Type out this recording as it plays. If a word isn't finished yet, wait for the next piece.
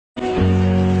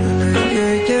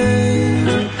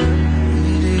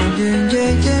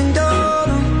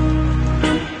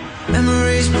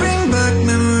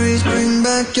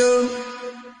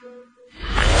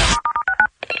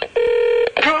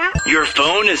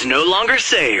is no longer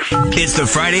safe. It's the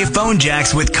Friday Phone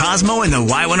Jacks with Cosmo and the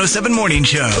Y107 Morning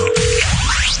Show.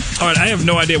 All right, I have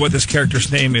no idea what this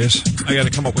character's name is. I got to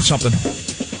come up with something.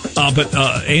 But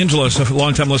Angela is a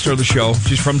longtime listener of the show.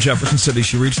 She's from Jefferson City.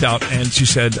 She reached out and she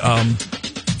said, my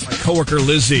coworker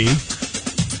Lizzie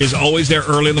is always there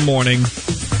early in the morning,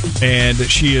 and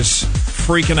she is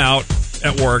freaking out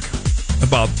at work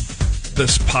about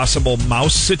this possible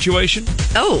mouse situation.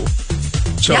 Oh,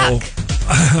 so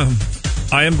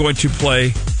I am going to play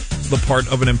the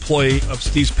part of an employee of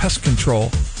Steve's Pest Control.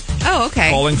 Oh, okay.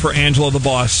 Calling for Angela, the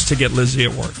boss, to get Lizzie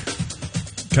at work.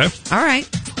 Okay? All right.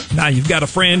 Now you've got a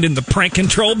friend in the prank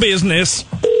control business.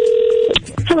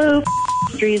 Hello,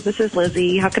 Street. This is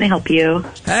Lizzie. How can I help you?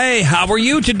 Hey, how are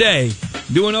you today?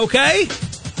 Doing okay?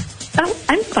 Oh,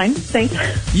 I'm fine. Thanks.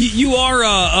 You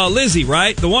are Lizzie,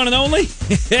 right? The one and only?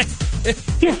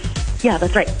 Yes. Yeah,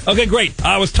 that's right. Okay, great.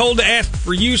 I was told to ask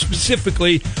for you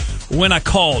specifically when I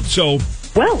called, so...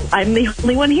 Well, I'm the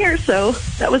only one here, so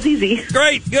that was easy.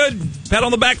 Great, good. Pat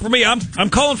on the back for me. I'm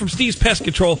calling from Steve's Pest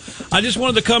Control. I just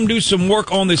wanted to come do some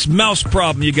work on this mouse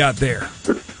problem you got there.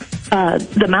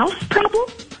 The mouse problem?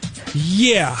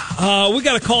 Yeah. We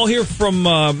got a call here from,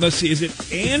 let's see, is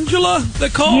it Angela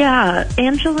that called? Yeah,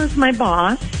 Angela's my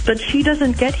boss, but she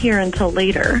doesn't get here until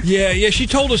later. Yeah, she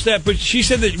told us that, but she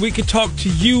said that we could talk to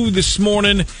you this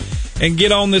morning and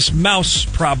get on this mouse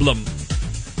problem.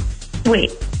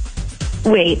 Wait.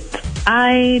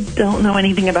 I don't know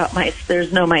anything about mice.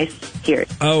 There's no mice here.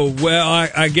 Oh, well,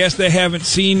 I guess they haven't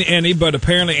seen any, but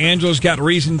apparently Angela's got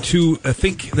reason to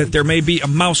think that there may be a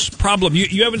mouse problem.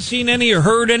 You haven't seen any or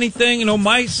heard anything? No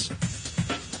mice?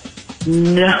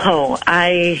 No,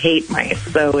 I hate mice.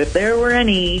 So if there were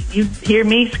any, you'd hear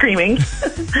me screaming.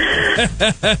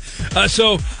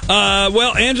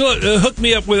 Well, Angela hooked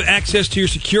me up with access to your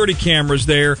security cameras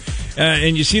there.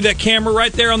 And you see that camera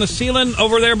right there on the ceiling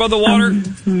over there by the water?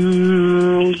 The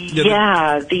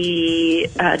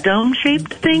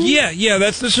dome-shaped thing? Yeah,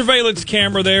 that's the surveillance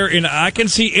camera there, and I can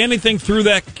see anything through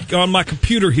that on my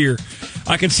computer here.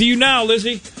 I can see you now,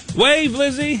 Lizzie. Wave,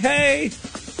 Lizzie, hey.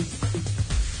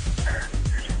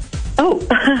 Oh,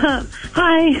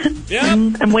 hi. Yeah.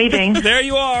 I'm waving. There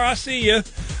you are, I see you.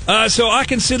 So I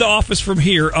can see the office from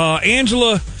here.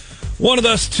 Angela wanted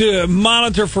us to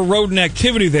monitor for rodent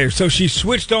activity there, so she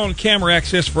switched on camera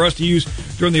access for us to use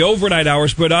during the overnight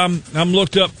hours, but I'm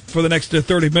looked up for the next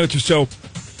 30 minutes or so.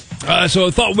 So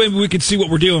I thought maybe we could see what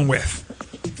we're dealing with.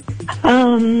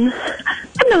 I'm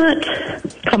not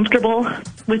comfortable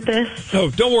with this. Oh,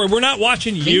 don't worry. We're not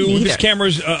watching you. This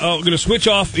camera's going to switch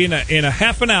off in a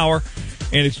half an hour,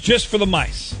 and it's just for the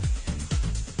mice.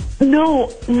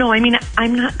 No. I mean,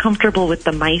 I'm not comfortable with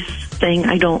the mice thing.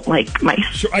 I don't like mice.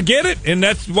 Sure, I get it, and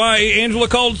that's why Angela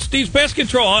called Steve's Pest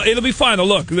Control. It'll be fine. Now,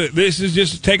 look, this is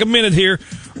just take a minute here.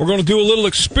 We're going to do a little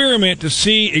experiment to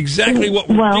see exactly what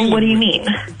we're dealing with. What do you mean?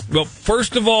 Well,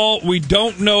 first of all, we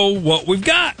don't know what we've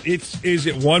got. Is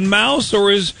it one mouse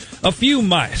or is a few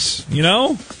mice, you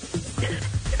know?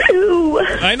 Ew.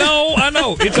 I know.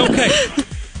 It's okay.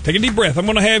 Take a deep breath. I'm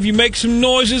going to have you make some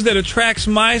noises that attracts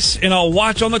mice, and I'll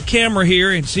watch on the camera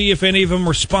here and see if any of them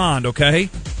respond, okay?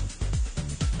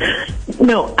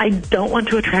 No, I don't want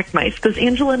to attract mice. Does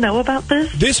Angela know about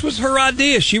this? This was her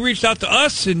idea. She reached out to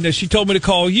us, and she told me to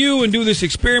call you and do this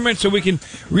experiment so we can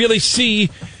really see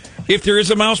if there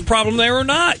is a mouse problem there or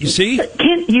not, you see?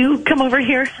 Can't you come over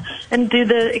here and do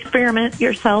the experiment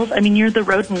yourself? I mean, you're the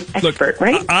rodent expert,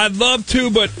 right? I'd love to,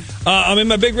 but I'm in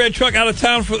my big red truck out of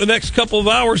town for the next couple of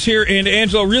hours here, and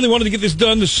Angela really wanted to get this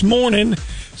done this morning,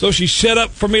 so she set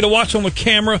up for me to watch on the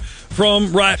camera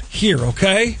from right here,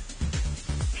 okay?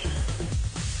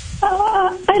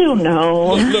 I don't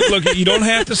know. Look, you don't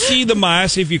have to see the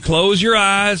mice. If you close your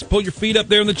eyes, pull your feet up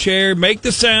there in the chair, make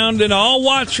the sound, and I'll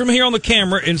watch from here on the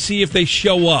camera and see if they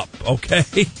show up,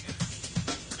 okay?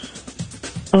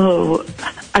 Oh,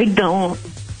 I don't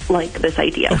like this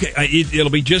idea. Okay, it'll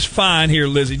be just fine here,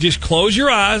 Lizzie. Just close your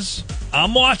eyes.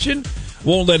 I'm watching.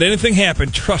 Won't let anything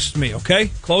happen. Trust me, okay?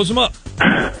 Close them up.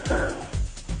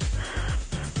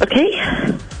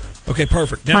 Okay. Okay,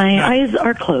 perfect. My eyes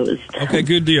are closed. Okay,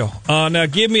 good deal. Now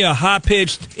give me a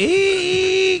high-pitched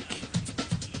eek.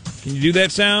 Can you do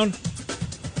that sound?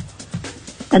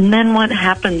 And then what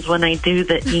happens when I do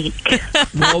the eek?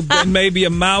 Well, then maybe a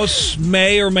mouse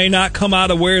may or may not come out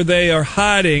of where they are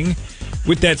hiding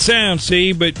with that sound,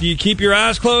 see? But you keep your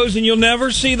eyes closed and you'll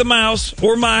never see the mouse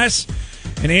or mice.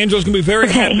 And Angela's going to be very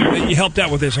happy that you helped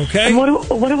out with this, okay? And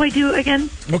what do I do again?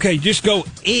 Okay, just go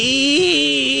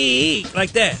eek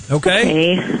like that,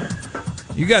 okay? Okay.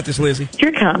 You got this, Lizzie. Here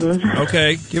it comes.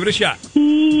 Okay, give it a shot.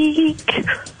 Eek.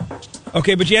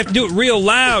 Okay, but you have to do it real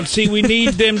loud. See, we need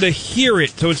them to hear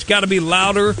it, so it's got to be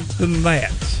louder than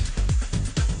that.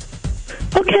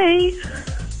 Okay.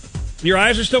 Your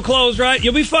eyes are still closed, right?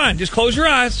 You'll be fine. Just close your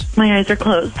eyes. My eyes are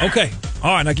closed. Okay.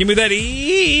 All right, now give me that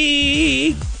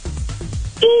E.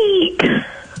 Eek.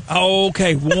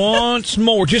 Okay, once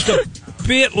more. Just a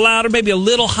bit louder, maybe a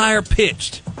little higher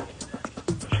pitched.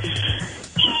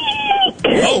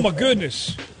 Oh, my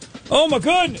goodness. Oh, my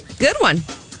goodness. Good one.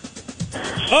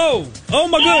 Oh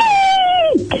my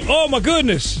goodness. Oh, my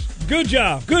goodness. Good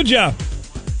job. Good job.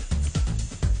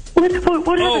 What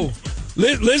happened?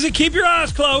 Lizzie, keep your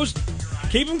eyes closed.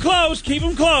 Keep them closed. Keep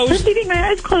them I'm closed. keeping my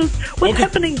eyes closed. What's Okay.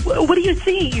 happening? What do you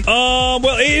see? Well,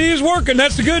 it is working.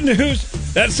 That's the good news.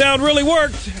 That sound really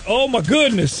worked. Oh, my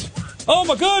goodness. Oh,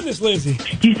 my goodness, Lizzie.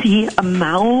 Do you see a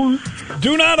mouse?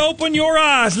 Do not open your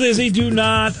eyes, Lizzie. Do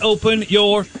not open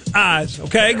your eyes.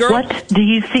 Okay, girl? What do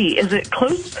you see? Is it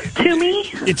close to me?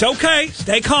 It's okay.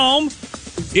 Stay calm.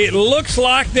 It looks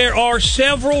like there are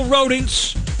several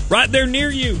rodents right there near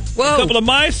you. Whoa. A couple of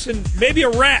mice and maybe a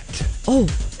rat. Oh,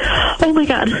 Oh my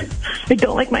God. I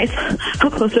don't like mice.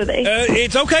 How close are they?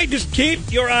 It's okay. Just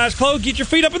keep your eyes closed. Get your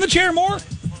feet up in the chair more.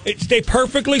 Stay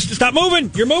perfectly. Stop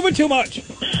moving. You're moving too much.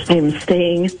 I'm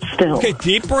staying still. Okay,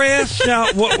 deep breaths. Now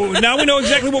we know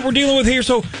exactly what we're dealing with here,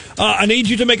 so I need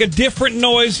you to make a different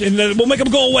noise, and we'll make them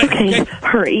go away. Okay,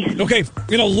 hurry. Okay,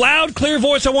 in a loud, clear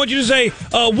voice, I want you to say,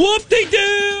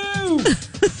 whoop-de-doo!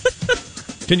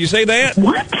 Can you say that?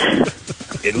 What?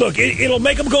 It'll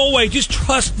make them go away. Just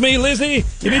trust me, Lizzie.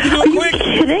 You need to do Are it you quick.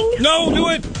 kidding? No, do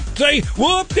it. Say,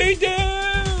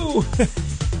 whoop-de-doo!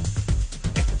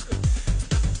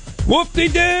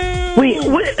 Whoop-de-doo! Wait,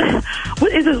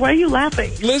 what is this? Why are you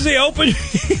laughing? Lizzie,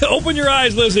 open your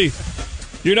eyes, Lizzie.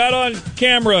 You're not on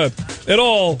camera at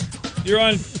all. You're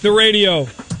on the radio.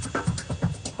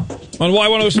 On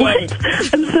Y107.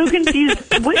 What? I'm so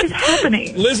confused. What is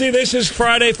happening? Lizzie, this is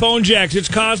Friday Phone Jacks. It's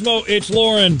Cosmo. It's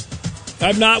Lauren.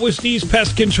 I'm not with Steve's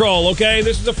Pest Control, okay?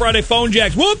 This is a Friday Phone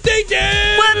Jacks. Whoop-de-doo!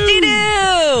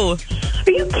 whoop-de-doo!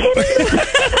 Are you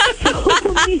kidding?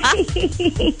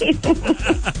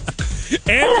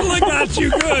 Angela got you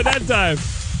good that time.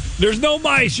 There's no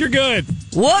mice. You're good.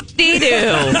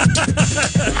 Whoop-de-doo!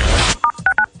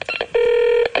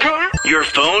 Your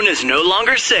phone is no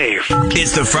longer safe.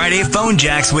 It's the Friday Phone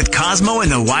Jacks with Cosmo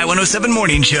and the Y107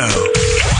 Morning Show.